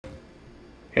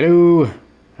Hello,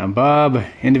 I'm Bob,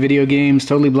 into video games,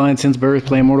 totally blind since birth,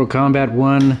 playing Mortal Kombat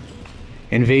 1,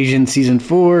 Invasion Season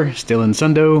 4, still in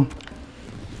Sundo,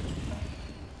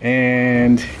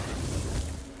 and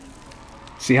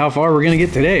see how far we're gonna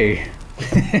get today.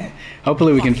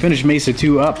 Hopefully we can finish Mesa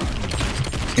 2 up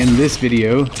in this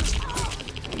video.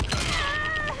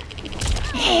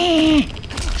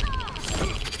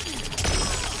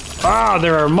 Ah,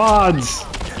 there are mods!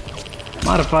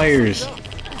 Modifiers.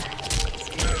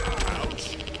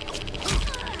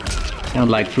 Sound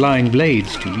like flying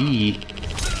blades to me.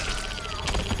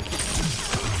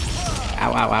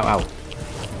 Ow, ow, ow, ow.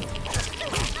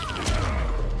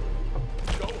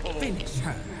 Finish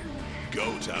her.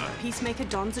 Go time. Peacemaker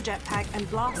dons a jetpack and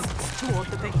blasts toward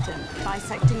the victim,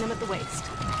 bisecting them at the waist.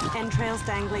 Entrails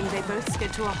dangling, they both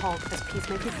skid to a halt as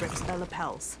Peacemaker grips their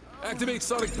lapels. Activate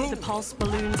sonic boom. The pulse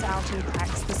balloons out and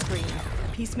cracks the screen.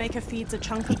 Peacemaker feeds a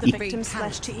chunk of the victim's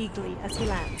flesh to Eagly as he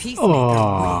lands.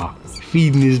 Aww,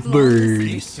 feeding his bird.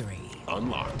 Victory.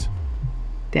 Unlocked.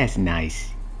 That's nice.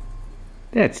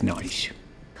 That's nice.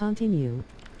 Continue.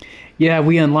 Yeah,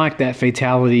 we unlocked that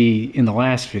fatality in the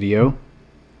last video.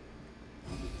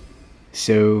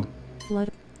 So,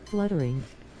 Fluttering.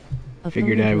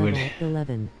 figured I would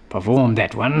 11. perform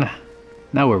that one.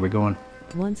 Now where are we going?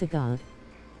 Once a god.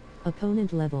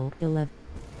 Opponent level 11.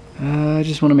 I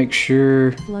just want to make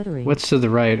sure. Fluttering. What's to the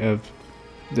right of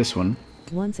this one?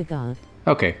 Once a god.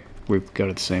 Okay, we go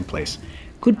to the same place.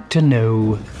 Good to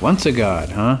know. Once a god,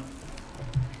 huh?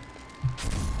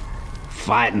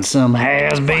 Fighting some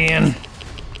has-been.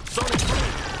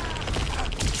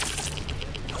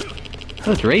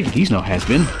 Oh, it's Raven. He's no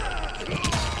has-been.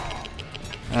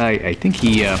 I think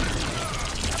he,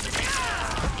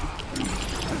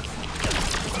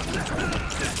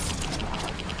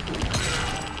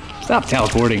 Stop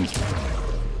teleporting.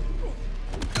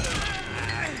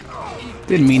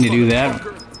 Didn't mean to do that.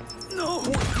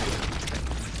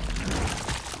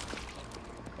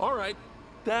 All right.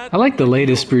 I like the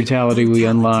latest brutality we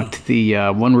unlocked, the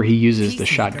one where he uses the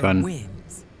shotgun.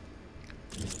 Wins.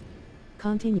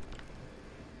 Continue.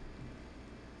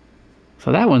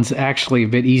 So that one's actually a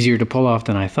bit easier to pull off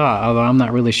than I thought, although I'm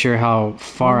not really sure how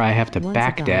far I have to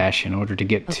backdash in order to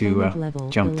get to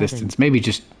jump distance. Maybe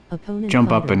just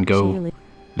jump up and go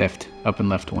left, up and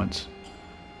left once.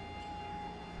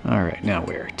 Alright, now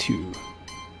where? 2.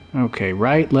 Okay,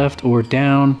 right, left, or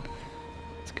down.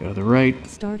 Let's go to the right.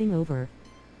 Starting over.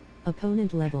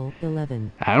 Opponent level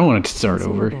 11. I don't want it to start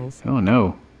over. Oh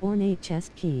no. Ornate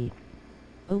chest key.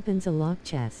 Opens a locked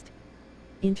chest.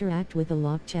 Interact with the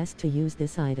locked chest to use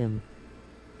this item.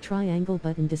 Triangle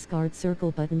button, discard circle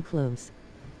button, close.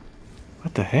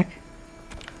 What the heck?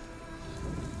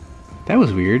 That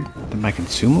was weird. Did my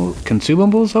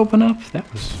consumables open up?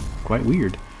 That was quite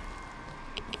weird.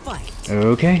 Fight.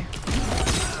 Okay.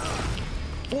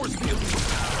 Force field.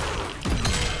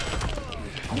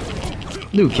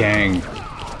 Liu Kang.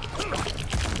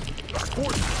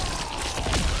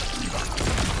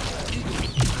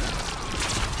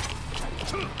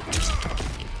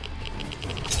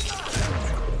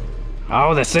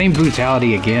 Oh, the same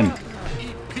brutality again.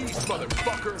 Peace,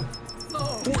 motherfucker.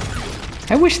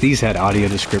 I wish these had audio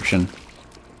description.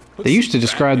 They used to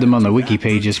describe them on the wiki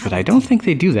pages, but I don't think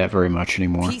they do that very much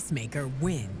anymore. Peacemaker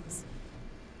wins.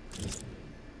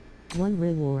 1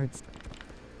 rewards.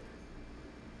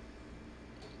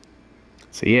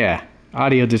 So yeah,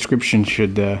 audio description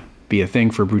should be a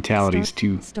thing for brutalities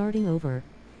too. Starting over.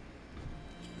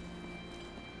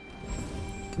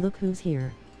 Look who's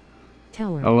here.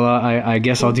 Tower. Oh well, I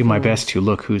guess I'll do my best to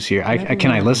look who's here.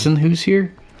 Can I listen who's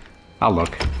here? I'll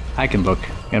look. I can look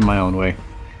in my own way.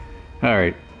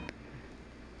 Alright.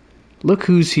 Look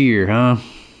who's here, huh?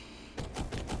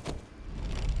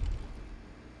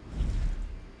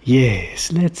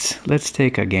 Yes, let's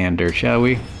take a gander, shall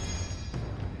we?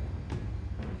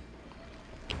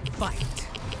 Fight.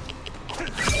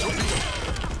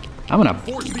 I'm gonna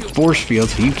force field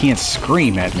so you can't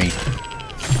scream at me.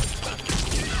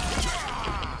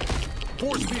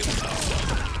 Force field.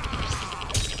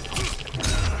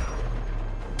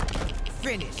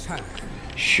 Finish her.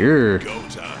 Sure. Go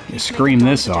time. You scream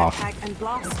this off. Jetpack and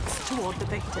blasts toward the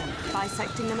victim,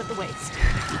 bisecting them at the waist.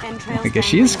 Entrails I guess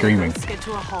she is dangling, screaming. they both skid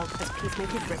to a halt as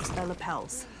Peacemaker grips their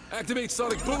lapels. Activate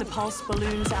sonic boom. The pulse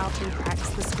balloons out and cracks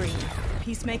the screen.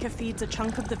 Peacemaker feeds a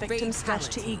chunk of the victim's flesh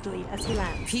to Eagly as he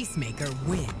lands. Peacemaker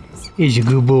wins. He's a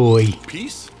good boy.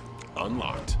 Peace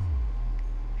unlocked.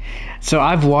 So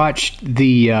I've watched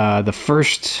the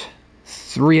first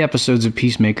 3 episodes of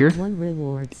Peacemaker. 1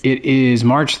 rewards. It is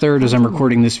March 3rd as I'm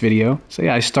recording this video. So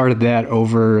yeah, I started that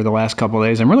over the last couple of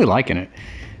days. I'm really liking it.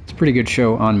 It's a pretty good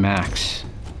show on Max.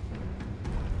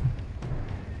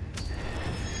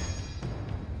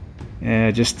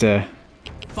 Just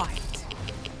Fight.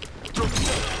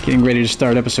 getting ready to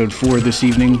start episode 4 this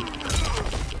evening.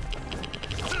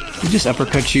 He just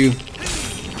uppercut you.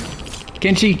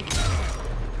 Kenshi!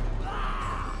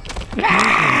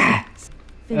 Ah!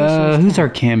 Who's our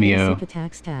cameo? Basic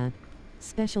attacks tab.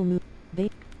 Special move.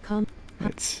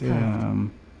 It's,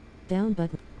 down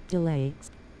button. Delay.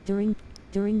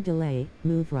 During delay,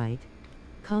 move right.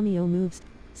 Cameo moves.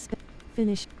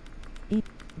 Finish.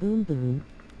 Boom boom.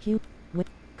 Q.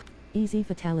 Easy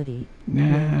fatality.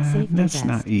 Nah, Safe that's best.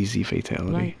 not easy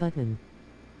fatality. Right button.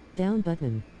 Down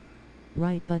button.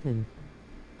 Right button.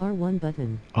 R1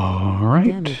 button. Alright.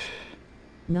 Damage.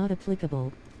 Not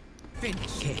applicable.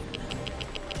 Finish him.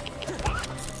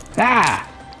 Ah!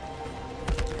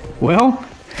 Well,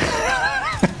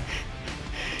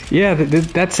 yeah,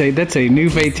 that's a new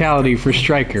fatality for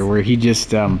Striker, where he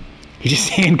just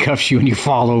handcuffs you and you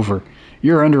fall over.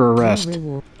 You're under arrest,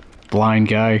 blind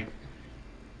guy.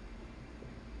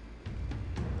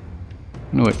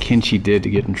 I know what Kenshi did to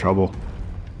get in trouble.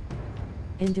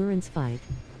 Endurance fight.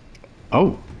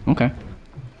 Oh, okay.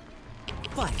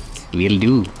 Fight. Will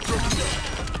do.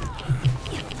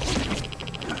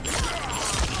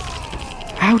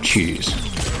 Ouchies.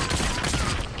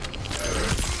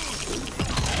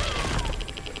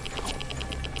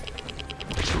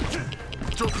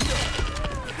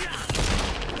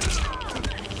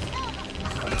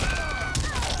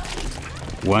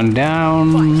 One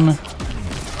down.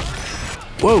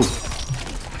 Whoa.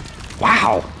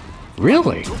 Wow.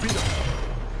 Really?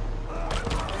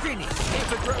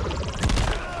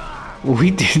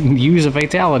 We didn't use a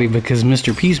fatality because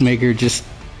Mr. Peacemaker just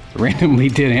randomly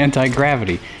did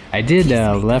anti-gravity. I did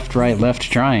left, right, left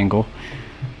triangle.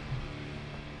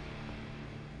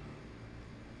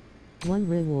 1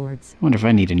 rewards. Wonder if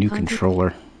I need a new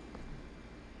controller.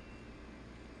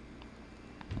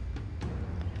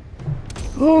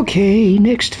 Okay,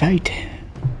 next fight.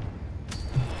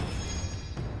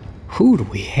 Who do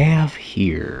we have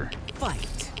here?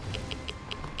 Fight.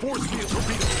 Force field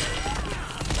torpedo.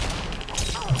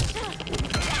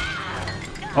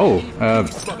 Oh,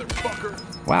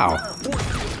 Motherfucker. wow.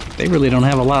 They really don't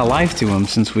have a lot of life to them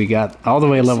since we got all the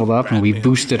way leveled up and we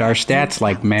boosted our stats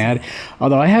like mad.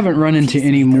 Although I haven't run into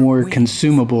any more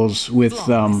consumables with,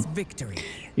 Victory.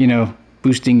 you know,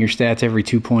 boosting your stats every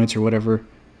 2 points or whatever.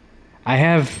 I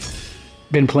have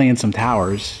been playing some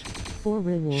towers. 4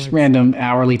 rewards. Just random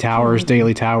hourly towers,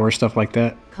 daily towers, stuff like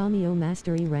that. Cameo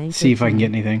mastery rank. See if I can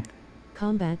 13. get anything.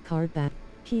 Combat card back.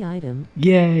 Key item.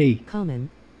 Yay! Common.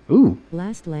 Ooh.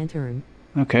 Last lantern.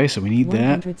 Okay, so we need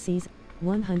that 100 Cs.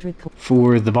 100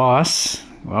 for the boss.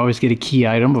 We always get a key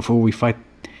item before we fight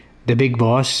the big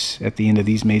boss at the end of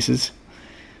these maces.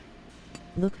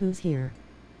 Look who's here.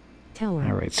 Tower.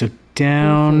 Alright, so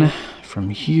down from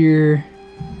here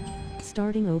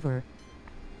Starting over.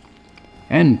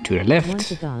 and to the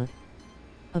Once a left. god.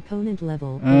 Opponent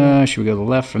level. Should we go to the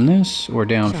left from this or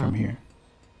down from here?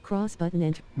 Cross button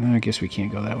enter. I guess we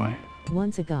can't go that way.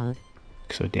 Once a god.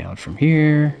 So down from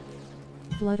here.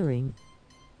 Fluttering.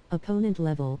 Opponent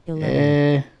level 11.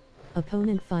 Eh,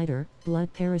 Opponent fighter.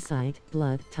 Blood parasite.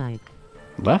 Blood type.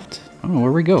 left? I don't know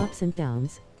where we go. Ups and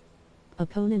downs.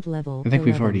 Opponent level I think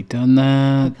we've 11. already done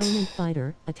that. Opponent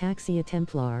fighter. Ataxia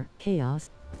Templar. Chaos.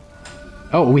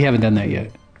 Oh, we haven't done that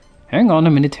yet. Hang on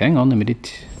a minute, hang on a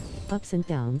minute. Ups and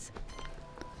downs.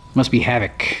 Must be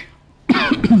Havoc. We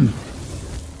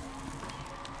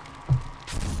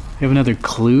have another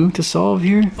clue to solve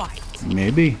here? Fight.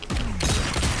 Maybe.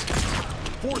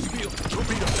 Force field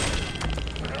torpedo.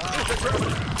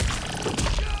 Anti-gravity.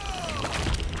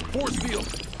 Force field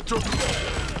torpedo.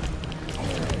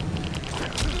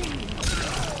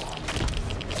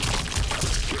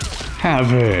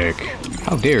 Havoc.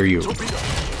 How dare you? Torpedo.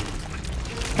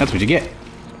 That's what you get.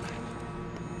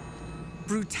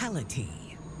 Brutality.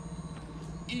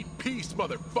 Eat peace,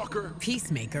 motherfucker.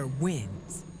 Peacemaker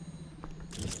wins.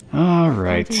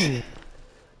 Alright. Continue.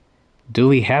 Do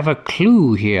we have a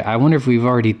clue here? I wonder if we've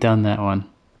already done that one.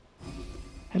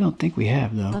 I don't think we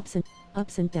have, though.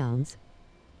 Ups and downs.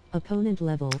 Opponent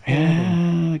level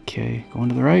 11. Okay, going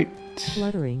to the right.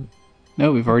 Fluttering.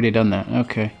 No, we've already done that.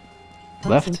 Okay. Ups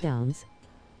Left? and downs.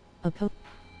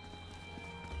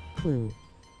 Clue.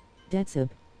 Detsub.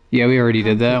 Yeah, we already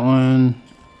did that one.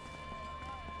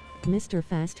 Mr.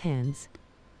 Fast Hands.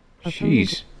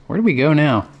 Jeez. Where do we go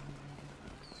now?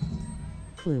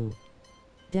 Clue.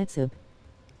 Detsub.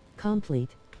 Complete.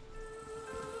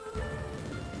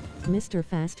 Mr.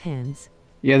 Fast Hands.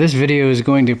 Yeah, this video is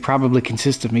going to probably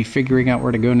consist of me figuring out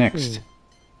where to go next.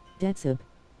 Detsub.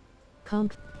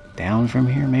 Down from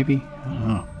here, maybe? I don't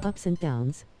know. Ups and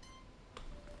downs.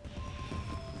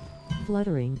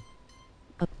 Fluttering.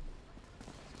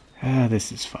 Ah,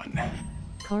 this is fun.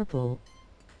 Carpal.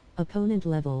 Opponent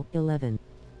level 11.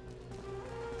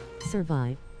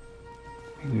 Survive.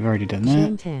 We've already done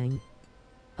Shang that. Tang.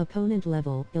 Opponent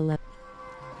level 11.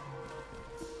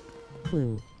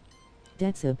 Clue.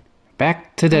 Detsub.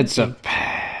 Back to dead sub.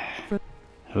 Fro-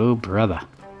 Oh, brother.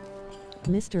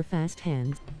 Mr. Fast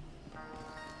Hands.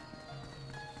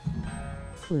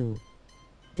 Clue.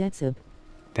 Detsub.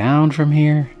 Down from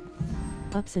here.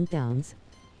 Ups and downs.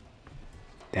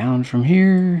 Down from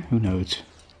here. Who knows?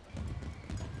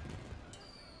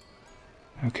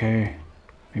 Okay.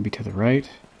 Maybe to the right.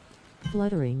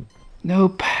 Fluttering.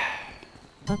 Nope.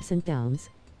 Ups and downs.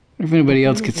 If anybody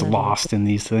else Opponent gets level. lost in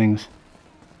these things.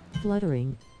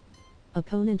 Fluttering.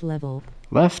 Opponent level.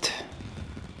 Left.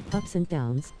 Ups and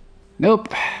downs.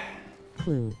 Nope.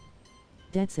 Clue.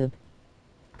 Detsub.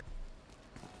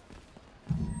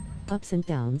 Ups and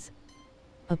downs.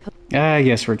 Ah,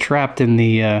 yes, we're trapped in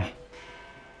the,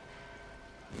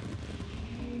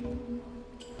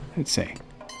 let's see.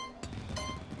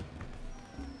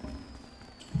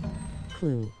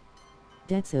 Clue.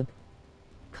 Detsub.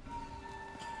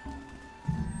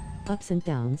 Ups and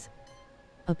downs.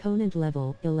 Opponent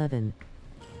level 11.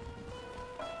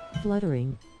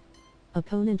 Fluttering.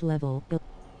 Opponent level.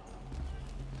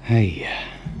 Hey.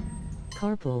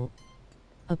 Carpal.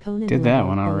 Opponent Did that level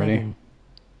one already. 11.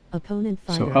 Opponent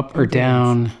fighter. So up or endurance.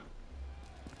 down?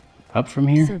 Up from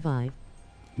here? Survive.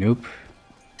 Nope.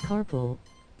 Carpal.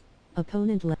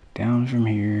 Opponent Down from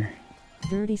here.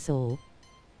 Dirty Soul.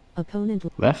 Opponent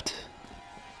Left?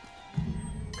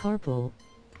 Carpal.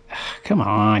 Come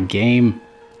on, game.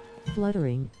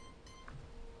 Fluttering.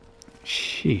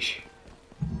 Sheesh.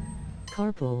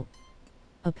 Carpal.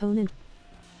 Opponent.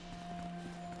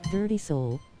 Dirty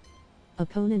Soul.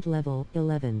 Opponent level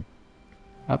 11.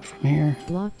 Up from here.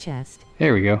 Lock chest.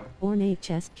 There we go. Ornate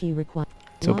chest key required.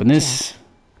 Let's open this.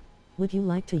 Would you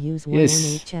like to use one Yes.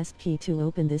 ornate chest key to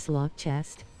open this lock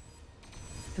chest?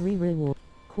 3 reward.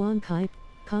 Quan Kai.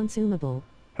 Consumable.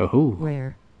 Oh.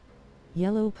 Rare.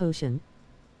 Yellow potion.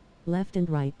 Left and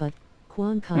right but.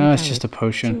 Quan Kai. Oh, it's palette, just a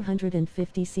potion.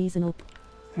 250 seasonal.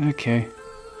 Okay.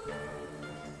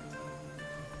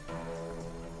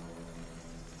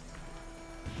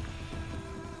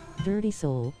 Dirty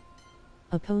Soul.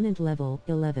 Opponent level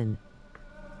 11.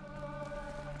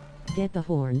 Get the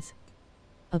horns.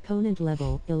 Opponent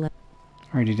level 11.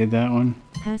 Already did that one.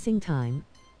 Passing time.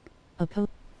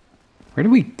 Where do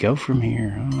we go from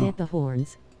here? Oh. Get the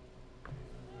horns.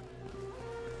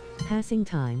 Passing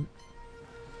time.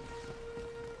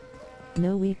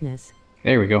 No weakness.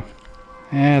 There we go.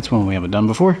 That's one we haven't done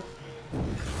before.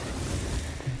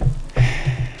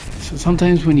 So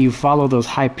sometimes when you follow those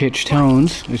high-pitched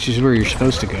tones, which is where you're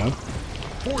supposed to go,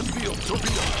 Force field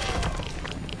torpedo.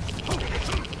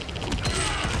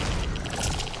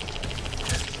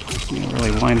 you don't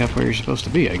really wind up where you're supposed to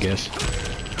be, I guess.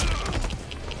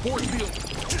 Force field.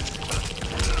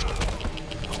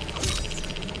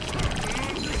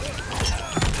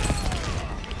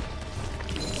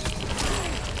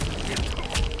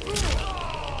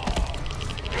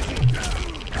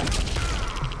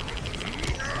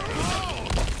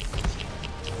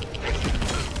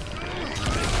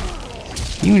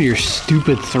 You and your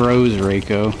stupid throws,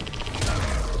 Reiko.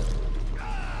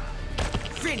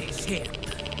 Finish him.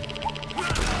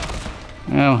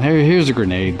 Well, here's a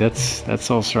grenade.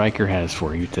 That's all Stryker has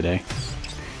for you today.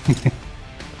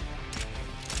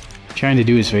 Trying to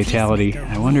do his fatality.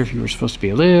 I wonder if you were supposed to be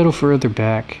a little further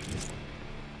back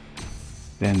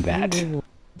than that.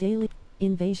 Daily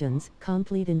invasions,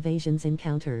 complete invasions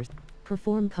encounters.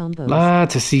 Perform combos.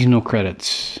 Lots of seasonal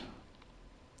credits.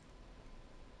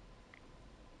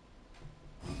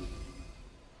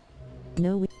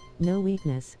 No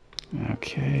weakness.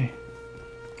 Okay.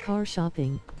 Car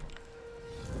shopping.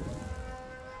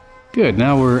 Good.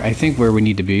 Now we're, I think, where we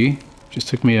need to be. Just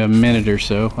took me a minute or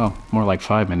so. Well, more like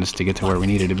 5 minutes to get to where we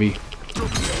needed to be.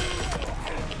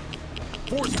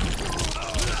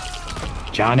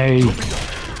 Johnny!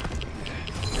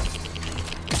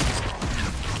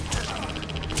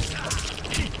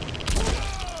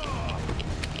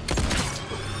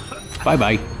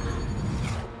 Bye-bye.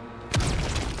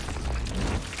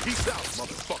 Peace out,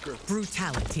 motherfucker.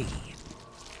 Brutality.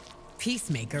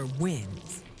 Peacemaker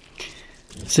wins.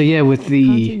 So yeah, with the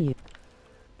Continue.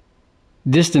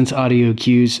 distance audio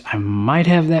cues, I might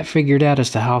have that figured out as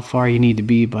to how far you need to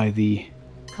be by the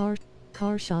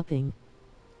Car shopping.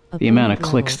 the amount of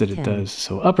Opponent clicks that level it 10. does.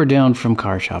 So up or down from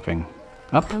car shopping?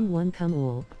 Up. Come one, come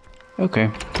all.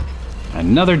 Okay.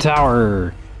 Another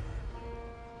tower.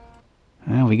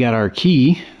 Well, we got our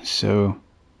key, so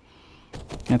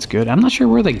That's good. I'm not sure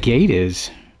where the gate is.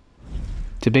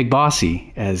 To Big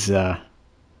Bossy, as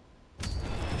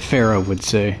Pharaoh would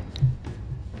say.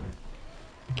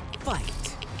 Fight.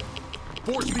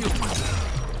 Force field.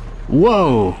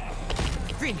 Whoa!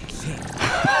 Finish him.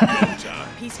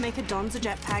 Peacemaker dons a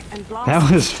jetpack and blasts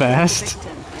That was the fast.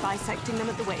 victim, bisecting them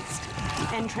at the waist.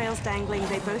 Entrails dangling,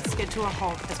 they both skid to a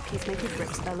halt as Peacemaker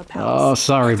grips their lapels. Oh,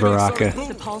 sorry, Baraka.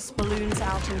 The pulse balloons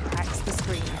out and cracks the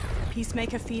screen.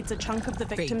 Peacemaker feeds a chunk of the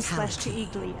victim's flesh to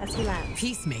Eagly as he lands.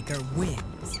 Peacemaker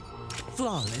wins.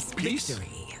 Flawless Peace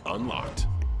victory. unlocked.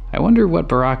 I wonder what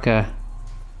Baraka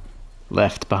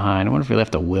left behind. I wonder if he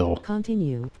left a will.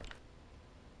 Continue.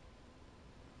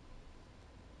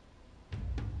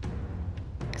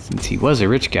 Since he was a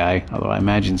rich guy, although I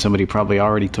imagine somebody probably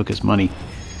already took his money.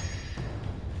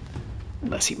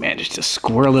 Unless he managed to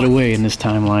squirrel it away in this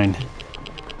timeline.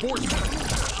 Force.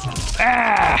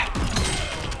 Ah!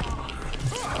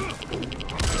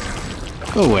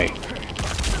 Go away.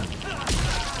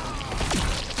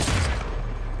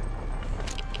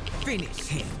 Finish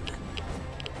him.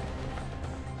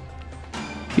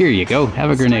 Here you go.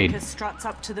 Have a grenade. Striker struts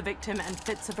up to the victim and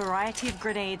fits a variety of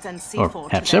grenades and Or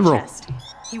C4 have to several. their chest.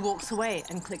 He walks away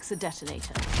and clicks a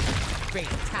detonator.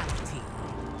 Fatality.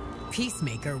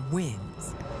 Peacemaker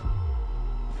wins.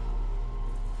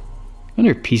 I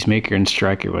wonder if Peacemaker and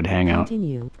Striker would hang out.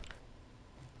 Continue.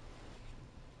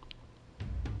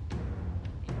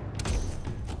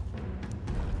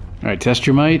 Alright, test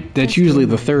your might. That's Test your usually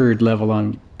the might. third level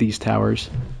on these towers.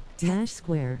 Mash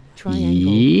square, triangle,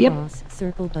 Yep. cross,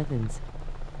 circle buttons.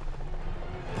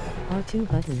 R2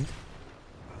 button.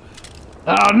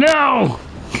 Oh no!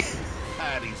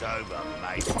 Party's over,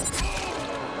 mate.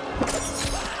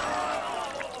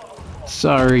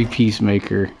 Sorry,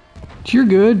 Peacemaker. You're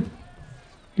good.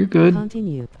 You're good.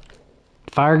 Continue.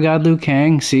 Fire God Liu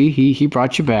Kang, see, he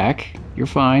brought you back. You're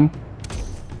fine.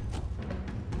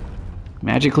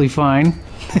 Magically fine.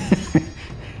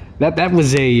 that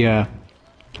was a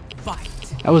Fight.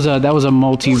 that was a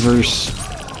multiverse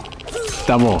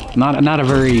double. Not a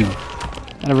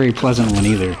very pleasant one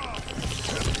either.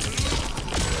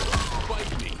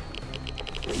 Fight me.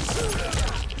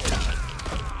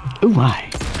 Oh my.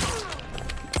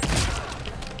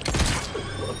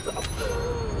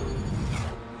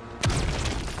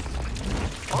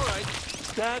 All right,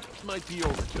 that might be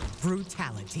overkill.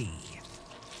 Brutality.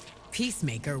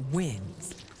 Peacemaker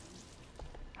wins.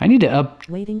 I need to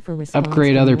Waiting for response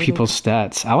upgrade from other mobile- people's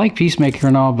stats. I like Peacemaker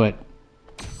and all, but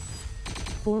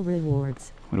 4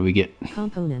 rewards. what do we get?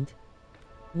 Component.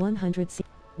 100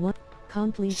 1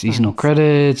 complete Seasonal fights.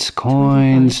 credits,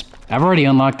 coins. I've already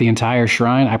unlocked the entire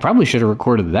shrine. I probably should have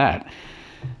recorded that.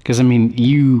 Because, I mean,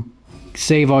 you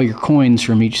save all your coins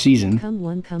from each season. Come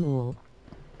one, come all.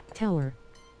 Tower.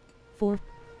 4.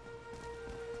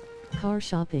 Car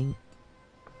shopping.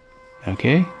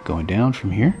 Okay, going down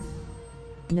from here.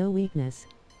 No weakness.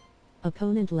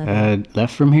 Opponent level.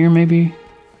 Left from here, maybe?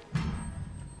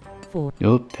 4.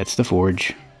 Nope, that's the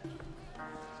forge.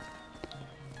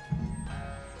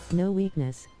 No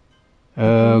weakness.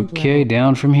 Okay,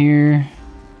 down from here.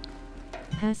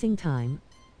 Passing time.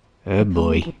 Oh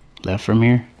boy. Left from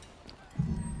here.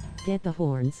 Get the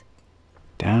horns.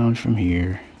 Down from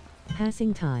here.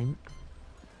 Passing time.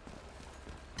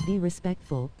 Be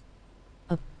respectful.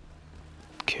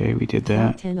 Okay, we did Top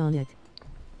that. 10 on it.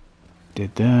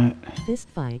 Did that. Fist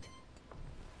fight.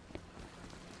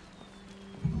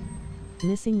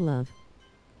 Missing love.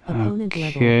 Opponent level.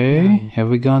 Okay, 9. have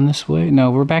we gone this way?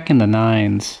 No, we're back in the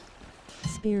 9s.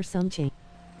 Spear some chain.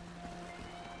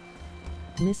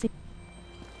 Missing.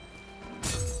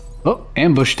 Oh,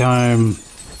 ambush time.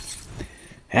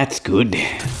 That's good.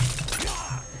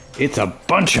 It's a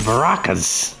bunch of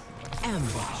Barakas.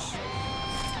 Ambush.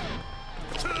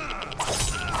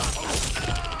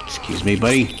 Excuse me,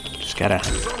 buddy. Just gotta...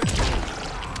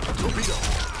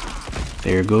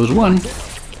 There goes one.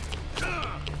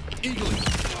 Eagly.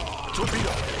 Torpedo.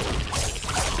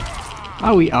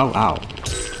 Owie, ow, ow.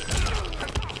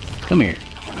 Come here.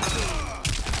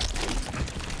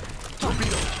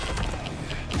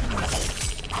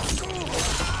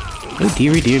 Oh,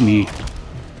 dearie, dear me.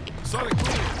 Sonic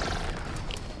boom.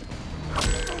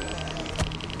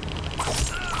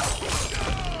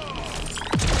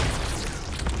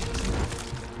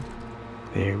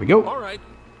 There we go. All right,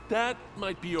 that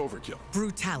might be overkill.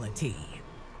 Brutality.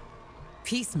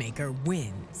 Peacemaker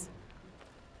wins.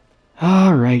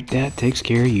 Alright, that takes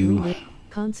care of you.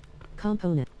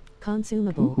 Component.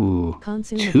 Consumable. Ooh,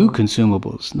 Consumable. 2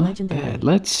 consumables. Not Legendary. bad.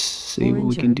 Let's see what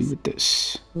we can do Orangers. with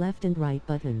this. Left and right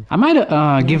button. I might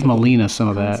give Rarity. Melina some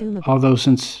of that. Consumable. Although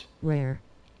since... Rare.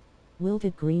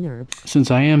 Wilted green herbs. Since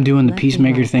I am doing the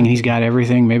Peacemaker thing, he's got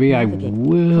everything. Maybe I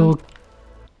will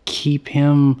keep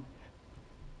him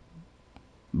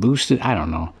boosted. I don't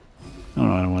know. I don't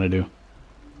know what I want to do.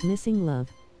 Missing love.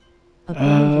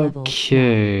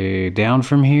 Okay, down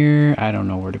from here. I don't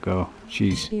know where to go.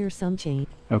 Jeez. Spear some chain.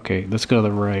 Okay, let's go to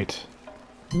the right.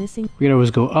 Missing. We could always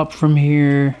go up from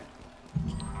here.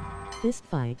 Fist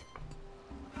fight.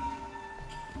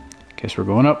 Guess we're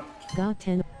going up. Got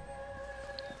 10.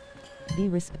 Be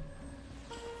respect.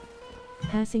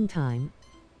 Passing time.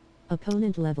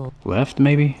 Opponent level. Left,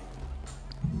 maybe?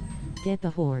 Get the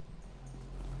horde.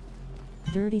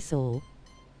 Dirty soul.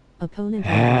 Opponent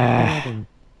level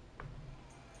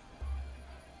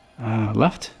 11.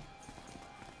 Left?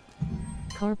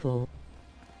 Carpool.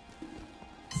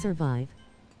 Survive.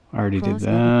 Already did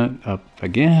that. Up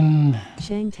again.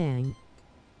 Shang Tang.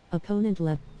 Opponent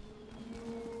level.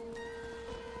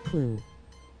 Clue.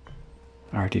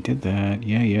 Already did that.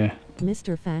 Yeah, yeah.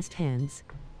 Mr. Fast Hands.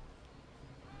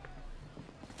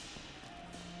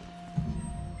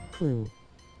 Clue.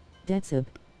 Detsub.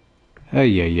 Hey,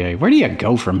 yeah, yeah. Where do you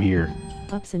go from here?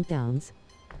 Ups and downs.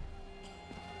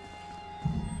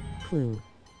 Clue.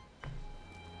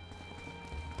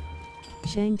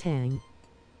 Shang Tang.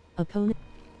 Opponent.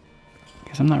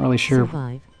 Guess I'm not really sure.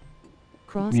 Survive.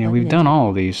 Cross Yeah, we've done all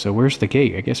of these, so where's the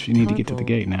gate? I guess we need to get to the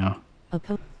gate now.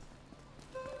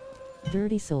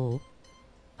 Dirty soul.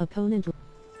 Opponent.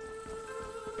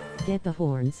 Get the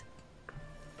horns.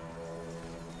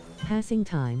 Passing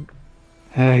time.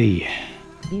 Hey.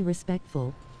 Be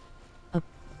respectful.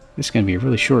 This is going to be a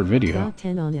really short video. Got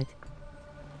 10 on it.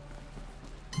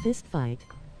 Fist fight.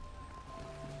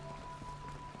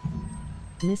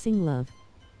 Missing love.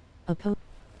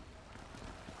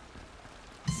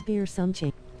 Spear some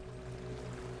chain.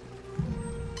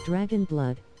 Dragon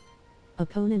blood.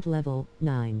 Opponent level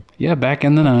 9. Yeah, back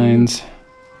in the 9s.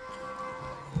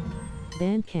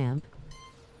 Band camp.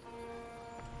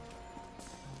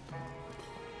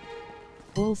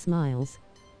 All smiles.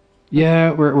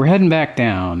 Yeah, we're heading back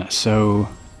down, so...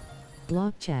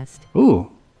 Lock chest.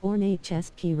 Ooh. Ornate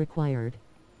chest key required.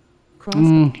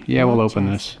 Yeah, we'll open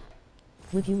this.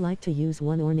 Would you like to use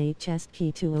one ornate chest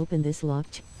key to open this lock?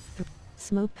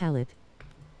 Smoke palette.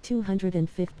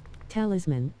 250.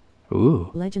 Talisman.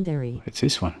 Ooh. Legendary. It's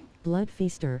this one. Blood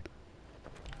feaster.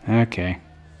 Okay.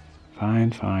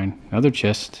 Fine, fine. Another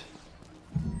chest.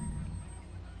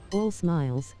 All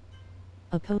smiles.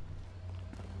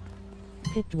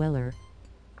 Pit dweller.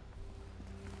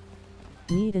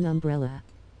 Need an umbrella.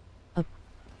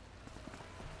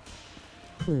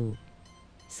 Clue.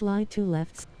 Slide to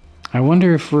left. I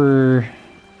wonder if we're...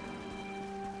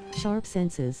 Sharp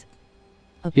senses.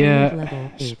 Yeah,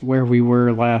 level 8. where we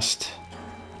were last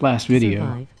video.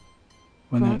 Survive.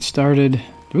 When that started.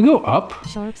 Do we go up?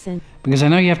 Sharp sense. Because I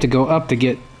know you have to go up to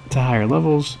get to higher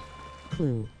levels.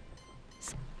 Clue.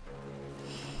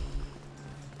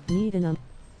 Need an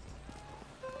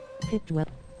Pit dweller.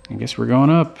 I guess we're going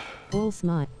up. All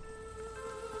smile.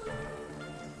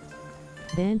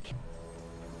 Band.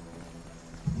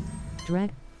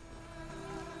 Drag.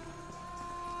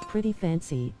 Pretty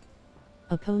fancy.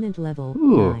 Opponent level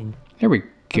 9. There we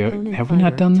go. Opponent Have we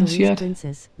not done this yet?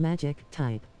 Princess, magic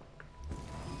type.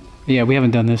 Yeah, we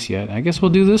haven't done this yet. I guess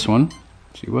we'll do this one.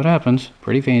 See what happens.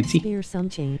 Pretty fancy. Spear some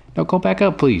chain. No, go back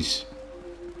up, please.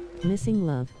 Missing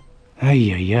love.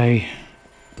 Ay, ay, ay.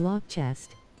 Lock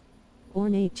chest.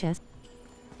 Ornate chest.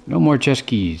 No more chest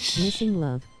keys. Missing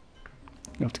love.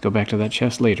 You'll have to go back to that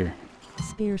chest later.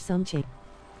 Spear some chain.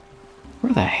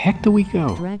 Where the heck do we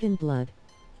go? Dragon blood.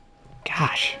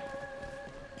 Gosh.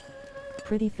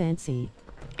 Pretty fancy.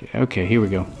 Okay, here we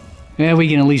go. Yeah, we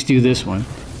can at least do this one.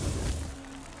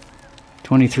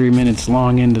 23 minutes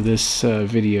long into this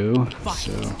video,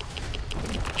 so...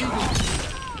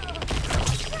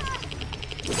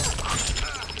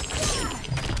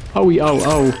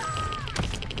 Oh.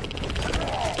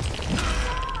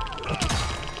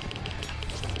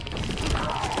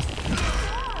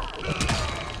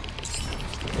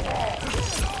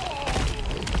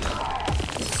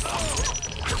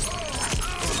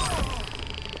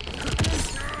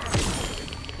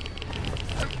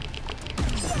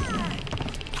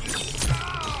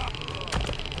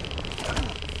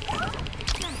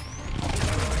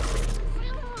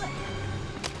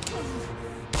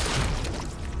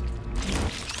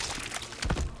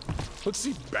 Let's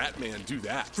see Batman do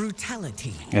that.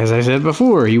 Brutality. As I said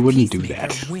before, he wouldn't do Peacemaker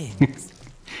that. wins.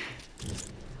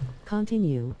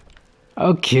 Continue.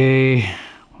 Okay.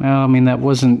 Well, I mean, that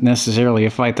wasn't necessarily a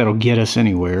fight that'll get us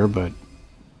anywhere, but...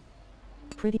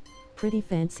 Pretty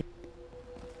fancy.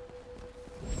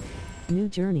 New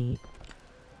journey.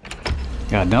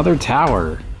 Got another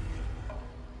tower.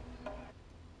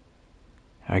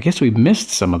 I guess we missed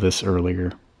some of this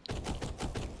earlier.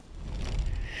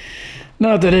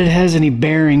 Not that it has any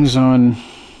bearings on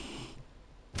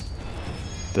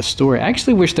the story. I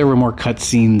actually wish there were more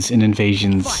cutscenes in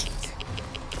Invasions.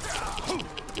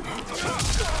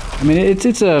 I mean,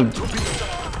 it's a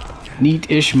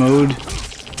neat-ish mode.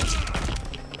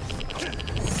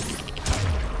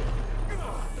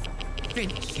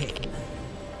 Finish him.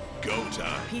 Go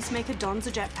time. Peacemaker dons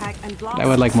a jetpack and blasts I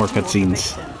would like more toward the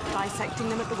cutscenes. victim, bisecting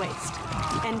them at the waist.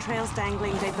 Entrails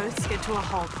dangling, they both skid to a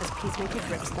halt as Peacemaker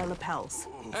grips their lapels.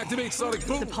 Activate sonic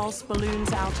boom. The pulse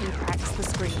balloons out and cracks the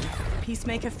screen.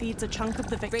 Peacemaker feeds a chunk of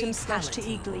the victim's flesh to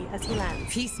Eagly as he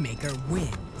lands. Peacemaker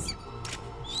wins.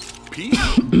 Peace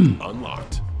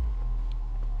unlocked.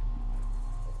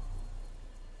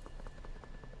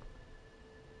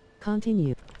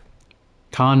 Continue.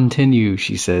 Continue,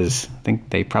 she says. I think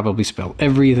they probably spell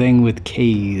everything with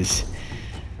K's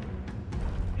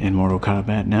in Mortal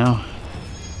Kombat now.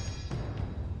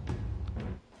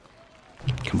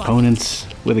 Components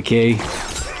with a K.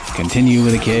 Continue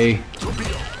with a K.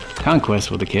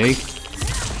 Conquest with a K.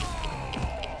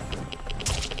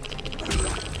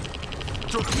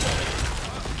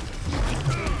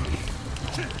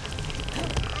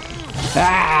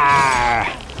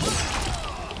 Ah!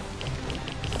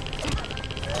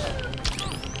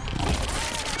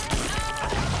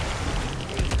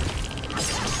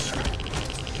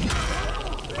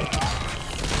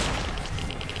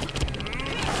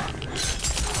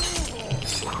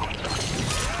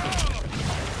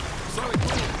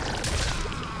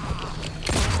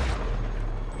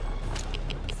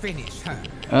 Finish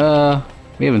her.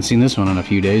 We haven't seen this one in a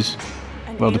few days.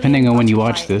 An Well, depending alien on when you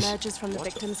butterfly watch this. emerges from the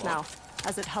victim's mouth.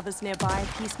 As it hovers nearby,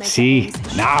 Peacemaker See, aims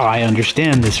his now I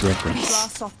understand this reference.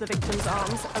 blasts off the victim's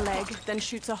arms, a leg, then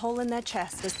shoots a hole in their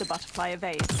chest as the butterfly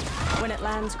evades. When it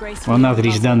lands gracefully, Well, not that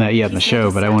he's done that yet in the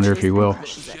show, but I wonder if he will.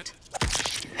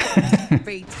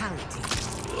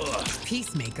 Fatality.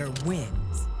 Peacemaker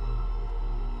wins.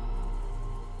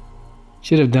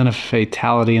 Should have done a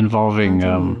fatality involving,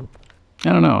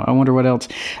 I don't know. I wonder what else.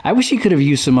 I wish he could have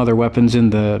used some other weapons in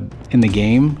the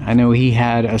game. I know he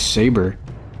had a saber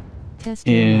Test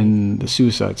your in the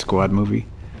Suicide Squad movie.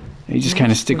 He just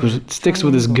kind of Mouse sticks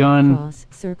with his triangle, gun, Cross,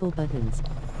 circle buttons.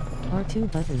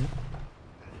 R2 button.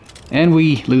 and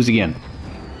we lose again.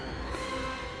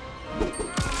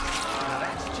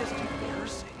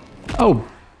 Oh,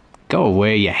 go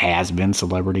away, you has-been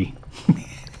celebrity.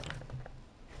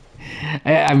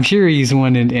 I'm sure he's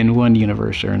one in one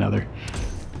universe or another.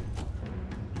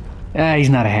 He's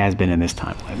not a has-been in this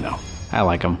timeline, though. I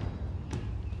like him.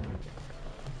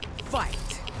 Fight.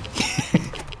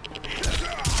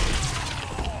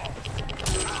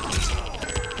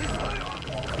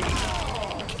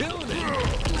 Killing it.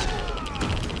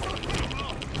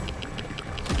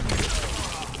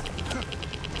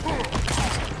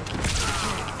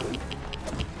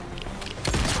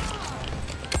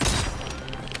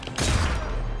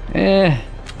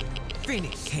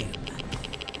 Finish him.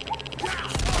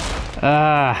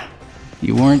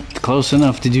 You weren't close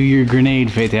enough to do your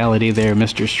grenade fatality there,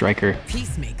 Mr. Striker.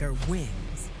 Peacemaker wins.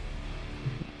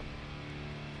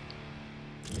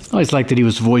 I always liked that he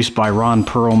was voiced by Ron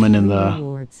Perlman in the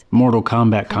Rewards. Mortal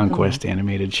Kombat Conquest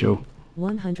animated show.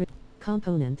 100.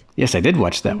 Component. Yes, I did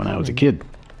watch that when I was a kid.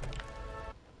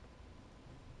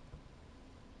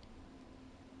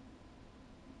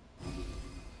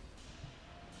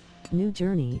 New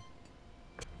journey.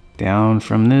 Down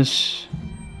from this.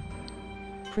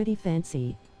 Pretty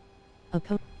fancy.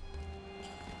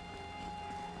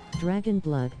 Dragon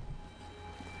blood.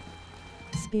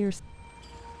 Spears.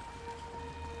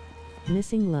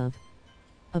 Missing love.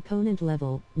 Opponent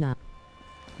level, nah.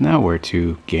 Now where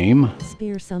to, game?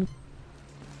 Spear some.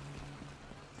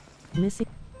 Missing.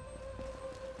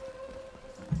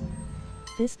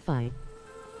 Fist fight.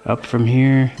 Up from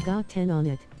here. Got 10 on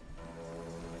it.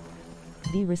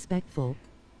 Be respectful.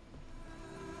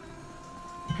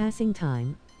 Passing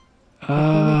time.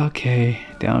 Okay,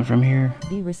 down from here.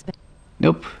 Be respect.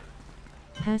 Nope.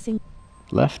 Passing.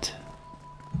 Left.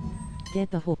 Get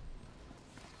the whole.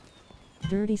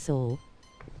 Dirty soul.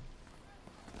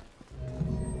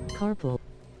 Carpal.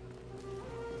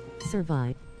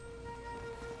 Survive.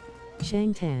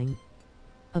 Shang Tang.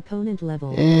 Opponent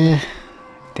level.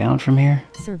 Down from here.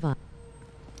 Survive.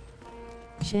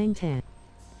 Shang Tang.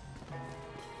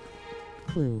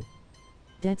 Clue.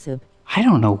 Detsub. I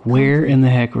don't know where in the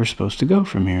heck we're supposed to go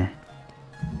from here.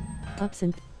 Ups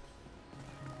and.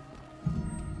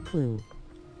 Clue.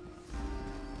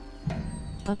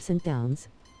 Ups and downs.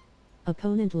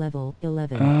 Opponent level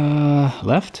 11.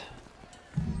 Left?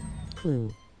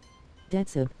 Clue.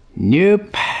 Detsub.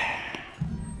 Nope.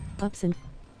 Ups and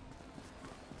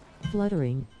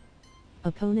fluttering.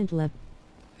 Opponent left.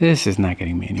 This is not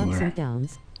getting me Ups anywhere. and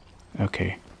downs.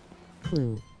 Okay.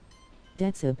 Clue.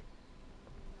 Detsub.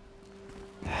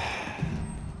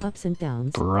 Ups and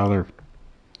downs. Brother.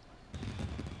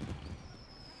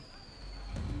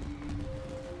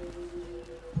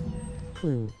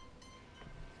 Clue.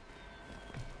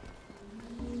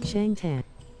 Shang Tan.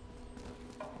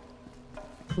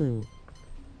 Clue.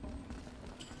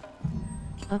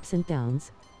 Ups and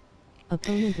downs.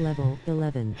 Opponent level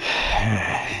 11.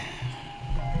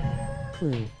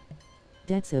 Clue.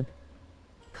 Detsub.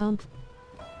 Comp.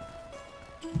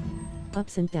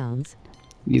 Ups and downs.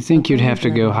 You think you'd have to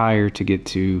go higher to get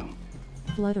to...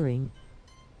 Fluttering.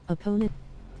 Opponent.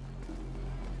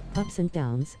 Ups and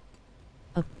downs.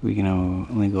 We can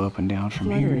only go up and down from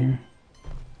Fluttering. here.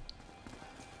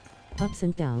 Ups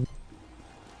and downs.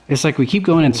 It's like we keep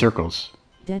going in circles.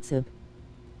 Detsub.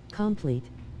 Complete.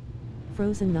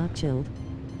 Frozen not chilled.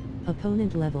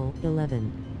 Opponent level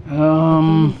 11.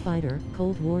 Opponent fighter,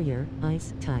 cold warrior,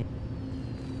 ice type.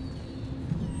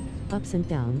 Ups and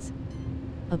downs.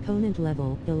 Opponent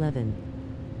level 11.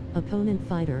 Opponent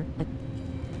fighter,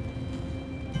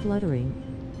 fluttering.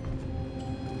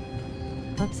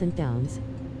 Ups and downs.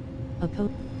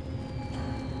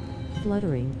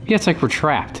 Fluttering. Yeah, it's like we're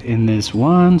trapped in this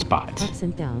one spot. Ups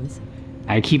and downs.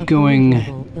 I keep Opponent going,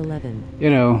 level 11. you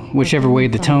know, whichever way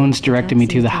the tone's directed me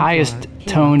to. The highest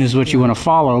tone is what you want to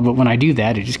follow, but when I do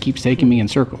that, it just keeps taking me in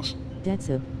circles.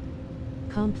 Detsub.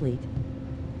 Complete.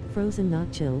 Frozen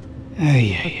not chilled.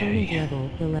 Opponent level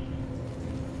 11.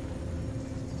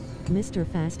 Mr.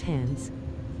 Fast Hands.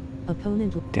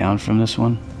 Opponent Down from this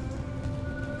one?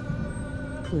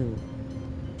 Clue.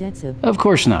 Detsub. Of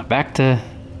course not. Back to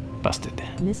busted.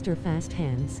 Mr. Fast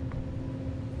Hands.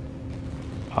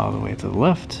 All the way to the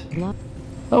left. Block.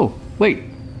 Oh, wait.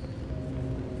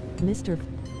 Mr.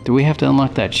 Do we have to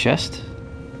unlock that chest?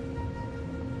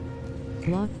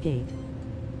 Lock gate.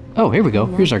 Oh, here we go.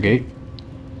 Here's our gate.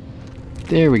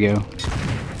 There we go.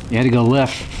 You had to go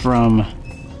left from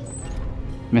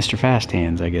Mr. Fast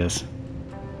Hands, I guess.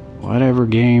 Whatever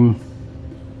game.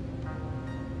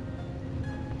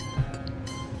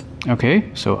 Okay,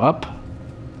 so up.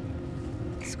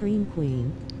 Scream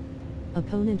Queen.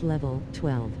 Opponent level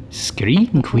 12.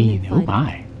 Scream Queen, oh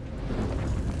my.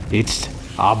 It's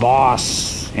a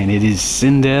boss, and it is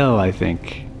Sindel, I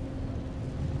think.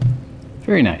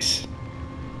 Very nice.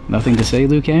 Nothing to say,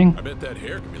 Liu Kang? I bet that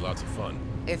hair could be lots of fun.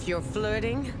 If you're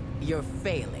flirting, you're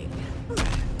failing.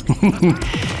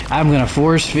 I'm gonna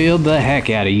force field the heck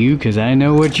out of you, because I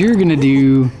know what you're gonna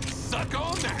do. Suck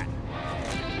on that!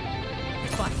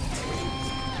 Fight.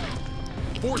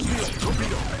 Force field,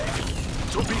 torpedo.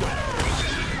 Torpedo.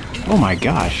 Oh my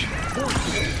gosh.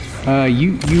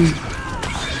 You...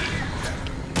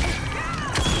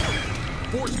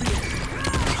 Force field.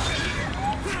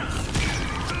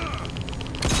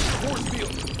 Force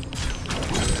field.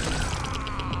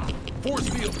 Force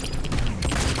field.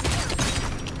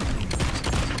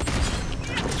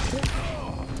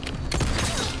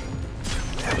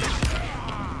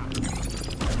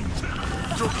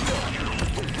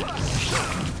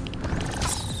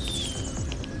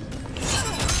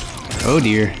 Oh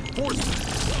dear.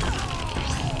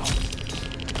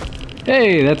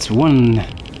 Hey, that's one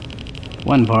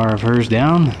bar of hers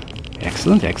down.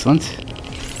 Excellent, excellent.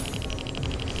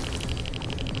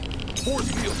 Force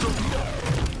field, torpedo.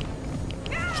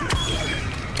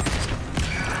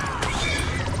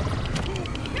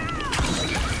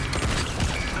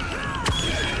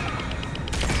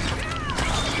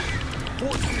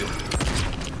 Force field.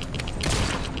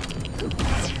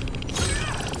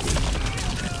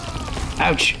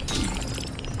 Ouch.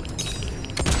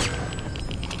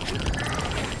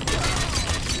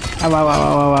 Ow, ow, ow,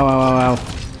 ow, ow, ow, ow, ow.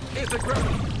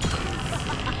 Anti-gravity.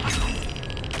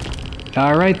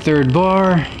 Alright, third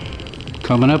bar.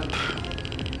 Coming up.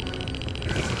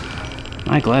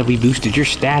 I'm glad we boosted your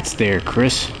stats there,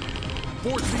 Chris.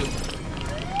 Force field.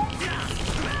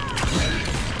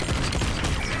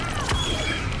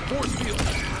 Force field.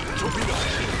 Torpedo.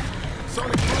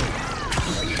 Sonic boom.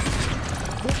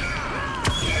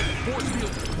 Force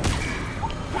field.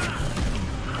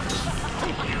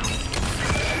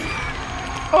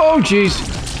 Oh, jeez.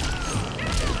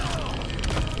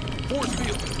 Force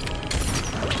field.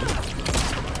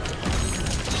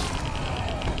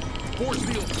 Force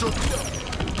field. Torpedo.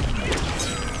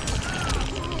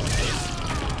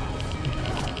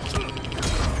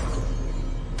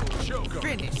 Joker.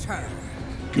 Finish her.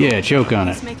 Yeah, choke on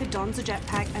it. Peacemaker dons a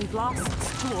jetpack and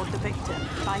blasts toward the victim,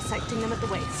 bisecting them at the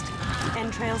waist.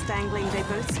 Entrails dangling, they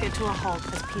both skid to a halt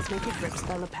as Peacemaker grips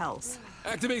their lapels.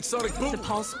 Activate sonic boom. The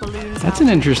pulse balloons That's out an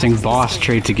and interesting cracks the boss screen.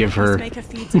 trait to give her. Peacemaker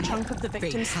feeds a chunk of the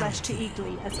victim's flesh to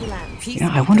Eagly as he lands. Yeah,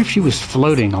 I wonder if she was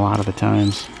floating a lot of the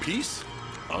times. Piece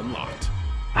unlocked.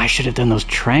 I should have done those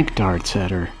trank darts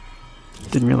at her.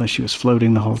 Didn't realize she was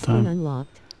floating the whole Skin time.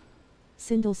 unlocked.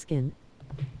 Sindel skin.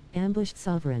 Ambushed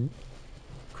sovereign.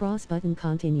 Cross button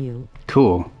continue.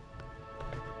 Cool.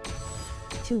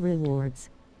 2 rewards.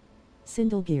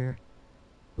 Sindel gear.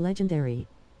 Legendary.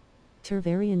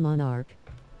 Tervarian monarch.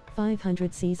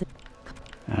 500 season.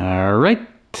 Alright.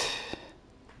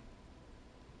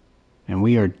 And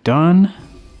we are done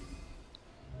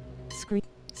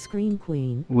Scream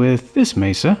queen. with this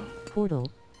mesa. Portal.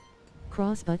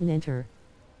 Cross button enter.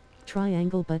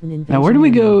 Triangle button invasion. Now where do we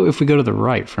menu. go if we go to the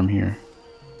right from here?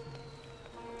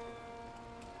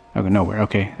 Okay, nowhere.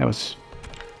 Okay, that was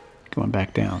going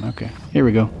back down. Okay, here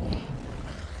we go.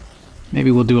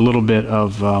 Maybe we'll do a little bit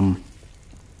of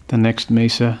the next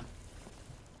mesa.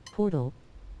 Portal.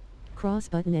 Cross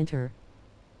button enter.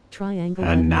 Triangle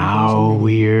And button now invasion menu.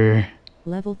 we're...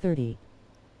 Level 30.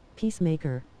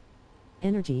 Peacemaker.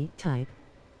 Energy type.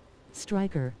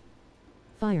 Striker.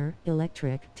 Fire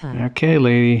electric type. Okay,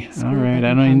 lady. All Scroll right.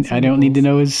 button I don't need to consumables.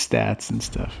 know his stats and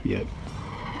stuff yet.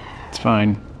 It's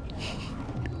fine.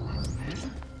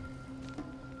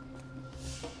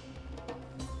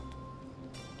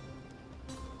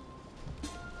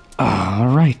 All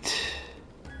right.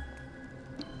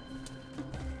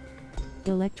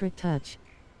 Electric touch.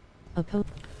 Oppo.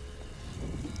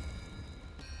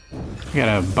 I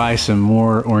gotta buy some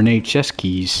more ornate chest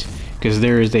keys because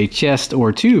there is a chest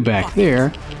or two back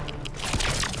there.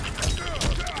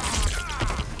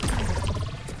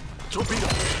 Torpedo.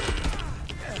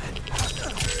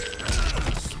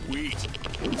 Sweet.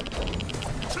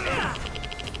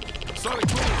 Sonic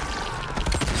boom.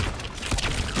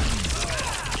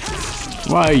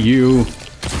 Why you?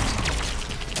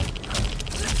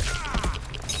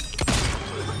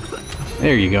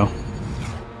 There you go.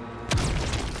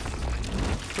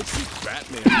 Let's see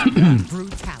Batman.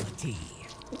 Brutality.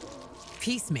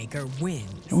 Peacemaker wins.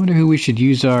 I wonder who we should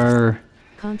use our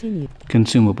Continue.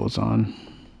 consumables on.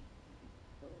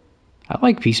 I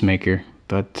like Peacemaker,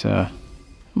 but I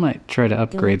might try to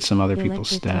upgrade some other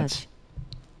people's Electric stats. touch.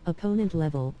 Opponent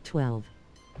level 12.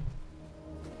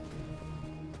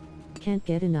 Can't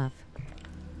get enough.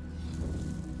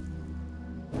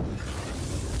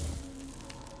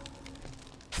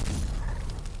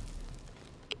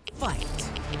 Fight.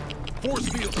 Force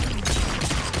field.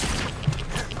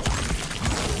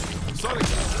 Sonic.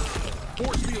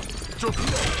 Force field.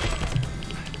 Torpedo.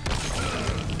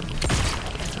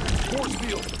 Force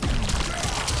field.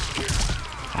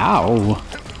 Ow!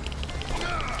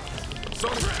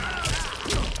 Sonic.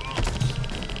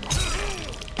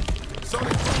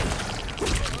 Sonic.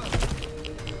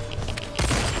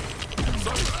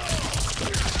 Sonic.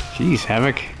 Jeez,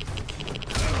 Havoc.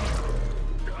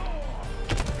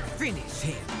 Finish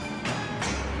him.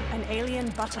 An alien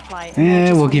butterfly. Eh,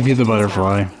 emerges we'll from give you the Victor's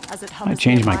butterfly. mouth as it I hovers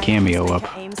changed my nearby, cameo Peacemaker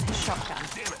up. aims his shotgun.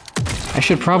 I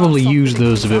should probably Blasts off use the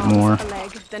those a bit victim's more. arm, a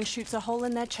leg, then shoots a hole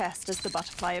in their chest as the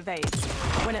butterfly evades.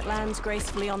 When it lands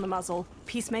gracefully on the muzzle,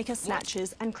 Peacemaker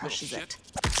snatches and crushes it.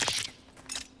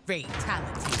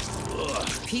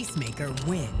 Fatality. Peacemaker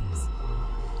wins.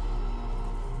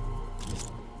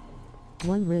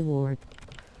 1 reward.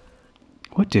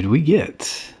 What did we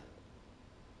get?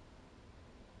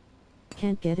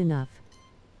 Can't get enough.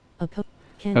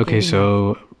 Can't Okay, get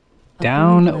so enough.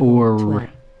 down Opponent level or 12.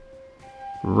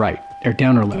 right? Or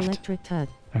down or left? Electric touch.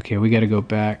 Okay, we gotta go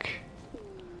back.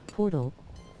 Portal.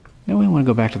 No, we want to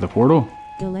go back to the portal.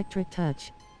 Electric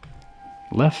touch.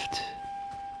 Left.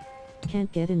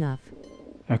 Can't get enough.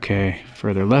 Okay,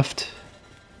 further left.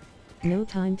 No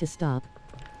time to stop.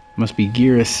 Must be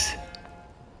Gearus.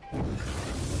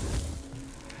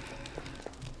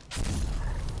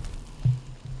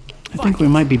 I think we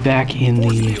might be back in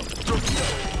the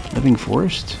living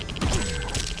forest.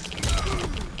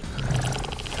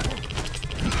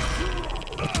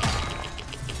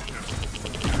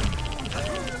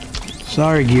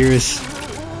 Sorry, Gearus.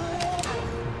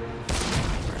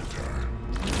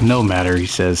 No matter, he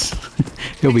says.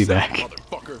 He'll be back.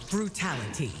 Motherfucker.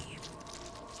 Brutality.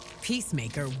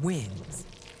 Peacemaker wins.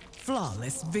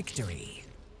 Flawless victory.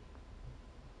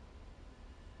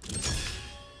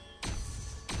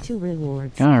 2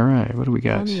 rewards. Alright, what do we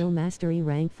got? Cameo Mastery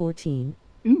rank 14.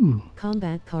 Ooh.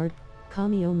 Combat card.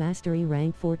 Cameo Mastery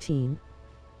rank 14.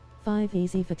 5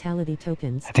 easy fatality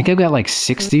tokens. I think I've got like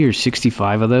 60 or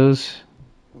 65 of those.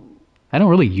 I don't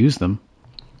really use them.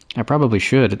 I probably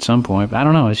should at some point, but I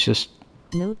don't know, it's just...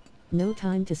 No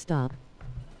time to stop.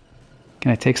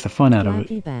 Kinda takes the fun out of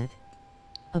Flappy it. bat.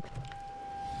 Up.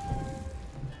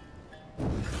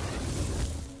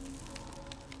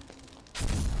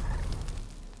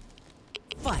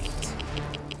 Fight.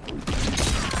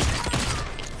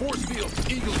 Force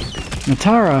field, eagle.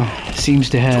 Natara seems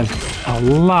to have a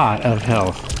lot of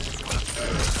health.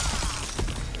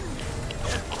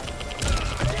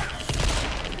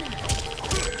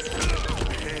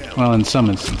 Well, in some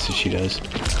instances she does.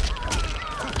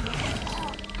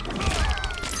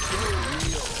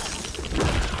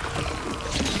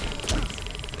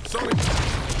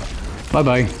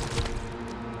 Bye-bye.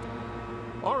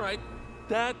 All right,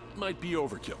 that might be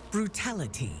overkill.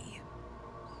 Brutality.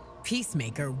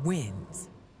 Peacemaker wins.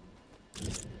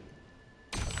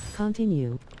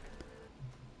 Continue.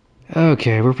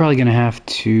 Okay, we're probably gonna have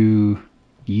to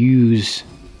use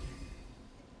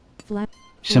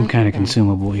some kind of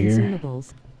consumable here.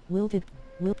 Consumables.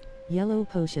 Yellow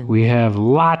potion. We have What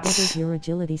lots is your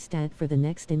agility stat for the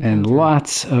next encounter? and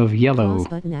lots of yellow. Cross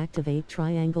button activate,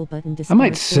 triangle button I discard,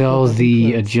 might circle sell button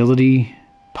the close. agility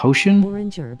potion.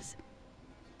 Orange herbs.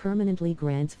 Permanently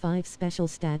grants 5 special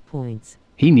stat points.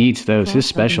 He needs those. His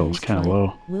Cross button special is use kind of tri-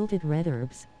 low. Wilted red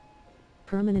herbs.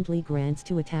 Permanently grants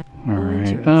 2 attack. Orange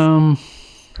Alright,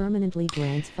 herbs. Permanently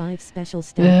grants 5 special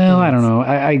stat well, I points. don't know.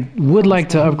 I would Cross like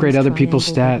to button upgrade use other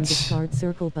people's triangle button stats. discard,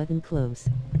 circle button close.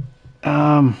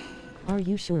 Are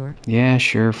you sure? Yeah,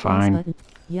 sure, Cross fine. button.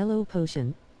 Yellow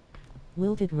potion.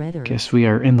 Wilted red herbs. Guess we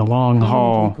are in the long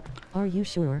haul, Are you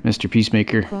sure? Mr.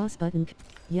 Peacemaker. Cross button.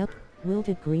 Yep.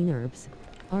 Wilted green herbs.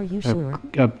 Are you sure?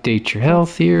 Update your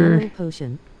health Yellow here.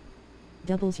 potion.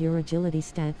 Doubles your agility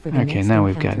stat for the Okay, next now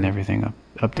we've encounter. gotten everything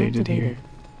updated here.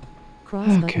 Cross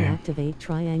Okay. button activate,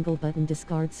 triangle button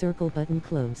discard, circle button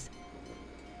close.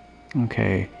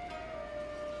 Okay.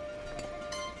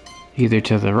 Either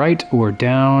to the right or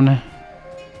down.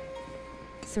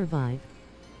 Survive.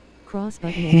 Cross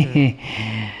button enter.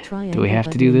 Triangle Do we have to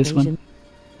button do this one? invasion.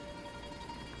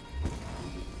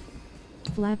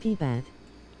 Flappy bat.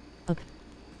 Up.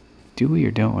 Do we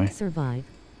or don't we? Survive.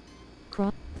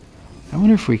 Cross. I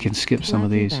wonder if we can skip some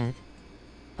of Flappy these.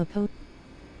 bat.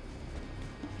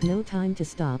 No time to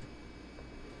stop.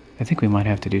 I think we might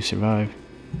have to do survive.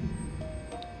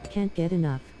 Can't get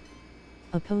enough.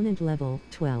 Opponent level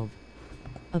 12.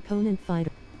 Opponent fighter.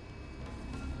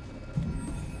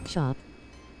 Shop.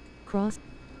 Cross.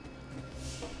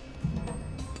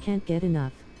 Can't get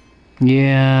enough.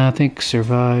 Yeah, I think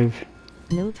survive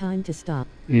No time to stop.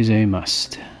 is a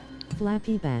must.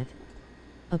 Flappy bat.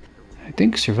 I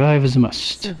think survive is a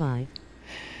must. Survive.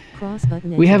 Cross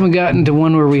button. We enter. haven't gotten to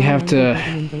one where we have Triangle to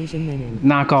button invasion menu.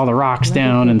 knock all the rocks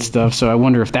down and stuff, so I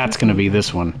wonder if that's going to be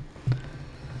this one.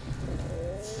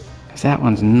 Because that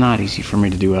one's not easy for me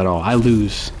to do at all. I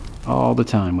lose all the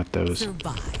time with those.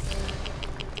 Survive.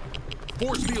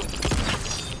 Force field,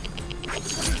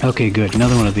 Okay, good.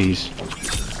 Another one of these.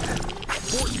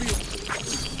 force field.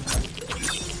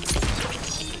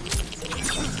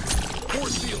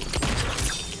 Force field.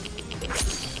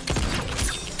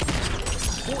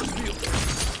 Force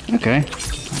field. Okay,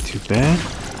 not too bad.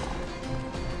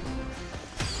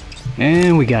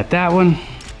 And we got that one.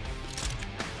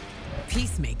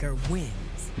 Peacemaker wins.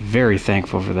 Very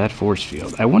thankful for that force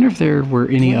field. I wonder if there were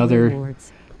any One other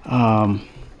rewards.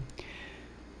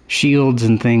 shields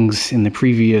and things in the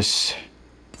previous,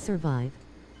 Survive.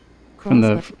 from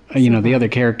the, Cross you know, the survive. other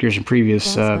characters in previous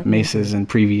Cross button mesas enter. and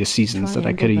previous seasons that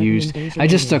I Triangle could have button used. invasion I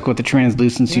just menu. stuck with the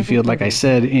translucency Level field, like I button.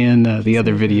 said in the other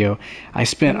Peacemaker. video. I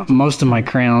spent most of my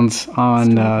crowns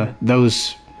on Striker.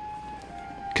 those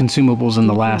consumables in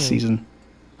the last Imperial. season.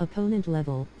 Opponent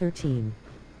level 13.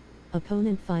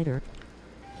 Opponent fighter.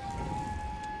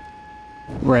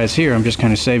 Whereas here, I'm just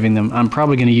kind of saving them. I'm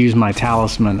probably going to use my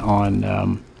talisman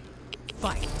on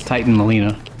Fight. Titan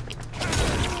Melina.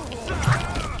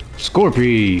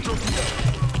 Scorpy!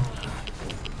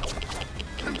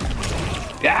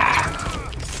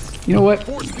 Ah! You know what?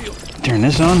 Force field. Turn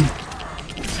this on.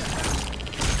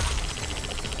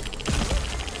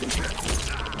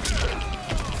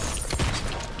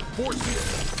 Force field.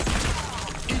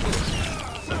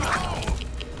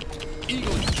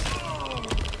 Eagle. Eagle.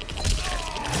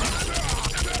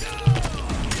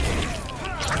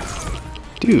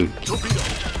 Dude. Torpedo.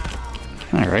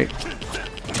 Alright.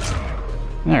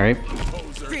 Alright.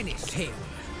 Finish him.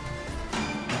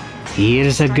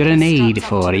 Here's a grenade Strikes up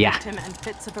for to the ya. victim and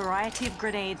fits a variety of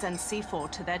grenades and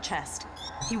C4 to their chest.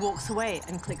 He walks away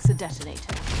and clicks a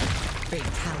detonator.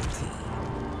 Fatality.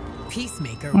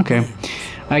 Peacemaker Okay. wins.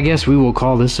 I guess we will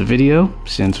call this a video,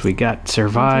 since we got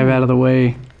Survive out of the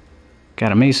way.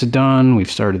 Got a Mesa done, we've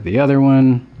started the other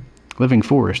one. Living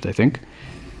Forest, I think.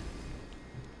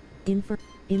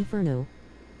 Inferno.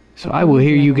 So I will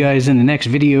hear you guys in the next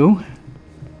video.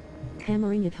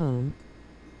 Hammering it home.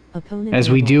 Opponent As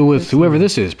we level deal with 13. whoever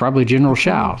this is, probably General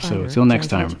Shao. Opponent So fighter, until next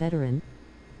Judge time. Veteran.